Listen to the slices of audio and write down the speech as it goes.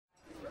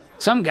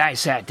Some guy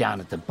sat down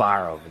at the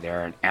bar over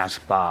there and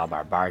asked Bob,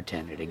 our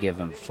bartender, to give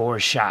him 4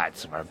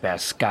 shots of our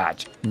best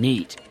scotch,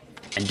 neat,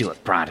 and do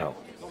it pronto.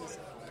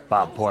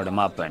 Bob poured them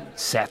up and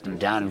set them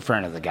down in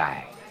front of the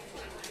guy.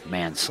 The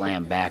man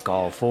slammed back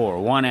all 4,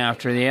 one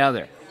after the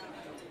other.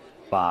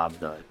 Bob,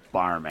 the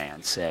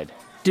barman, said,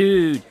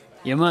 "Dude,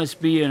 you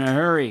must be in a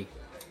hurry."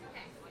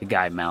 The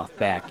guy mouthed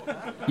back,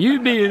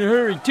 "You'd be in a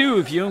hurry too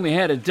if you only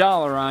had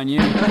 $1 on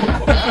you."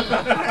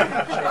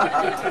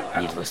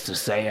 Needless to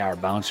say, our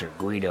bouncer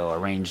Guido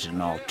arranged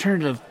an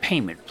alternative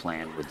payment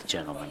plan with the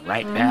gentleman,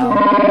 right, pal?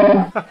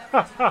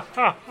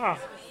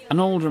 An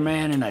older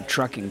man in a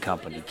trucking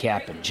company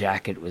cap and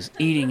jacket was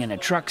eating in a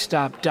truck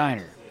stop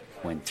diner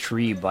when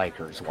 3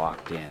 bikers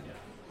walked in.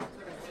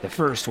 The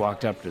first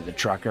walked up to the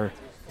trucker,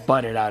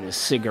 butted out his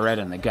cigarette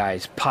and the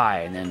guy's pie,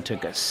 and then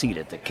took a seat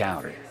at the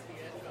counter.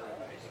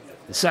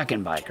 The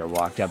second biker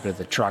walked up to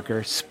the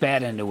trucker,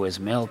 spat into his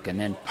milk, and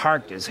then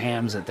parked his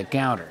hams at the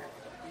counter.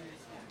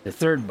 The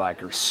third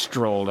biker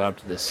strolled up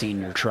to the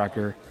senior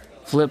trucker,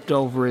 flipped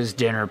over his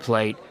dinner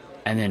plate,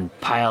 and then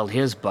piled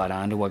his butt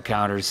onto a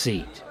counter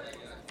seat.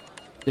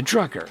 The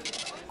trucker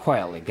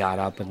quietly got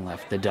up and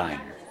left the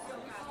diner.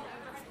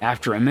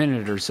 After a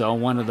minute or so,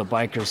 one of the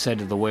bikers said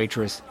to the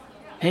waitress,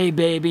 "Hey,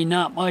 baby,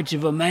 not much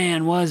of a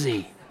man, was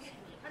he?"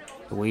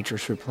 The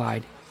waitress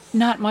replied,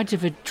 "Not much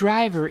of a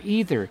driver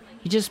either.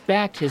 He just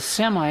backed his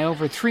semi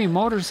over 3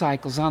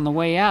 motorcycles on the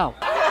way out."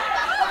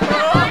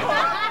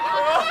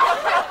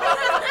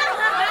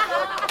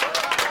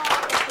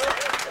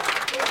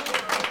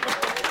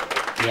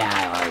 Yeah,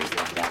 I always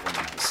loved that one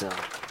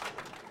myself.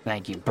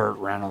 Thank you, Burt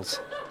Reynolds.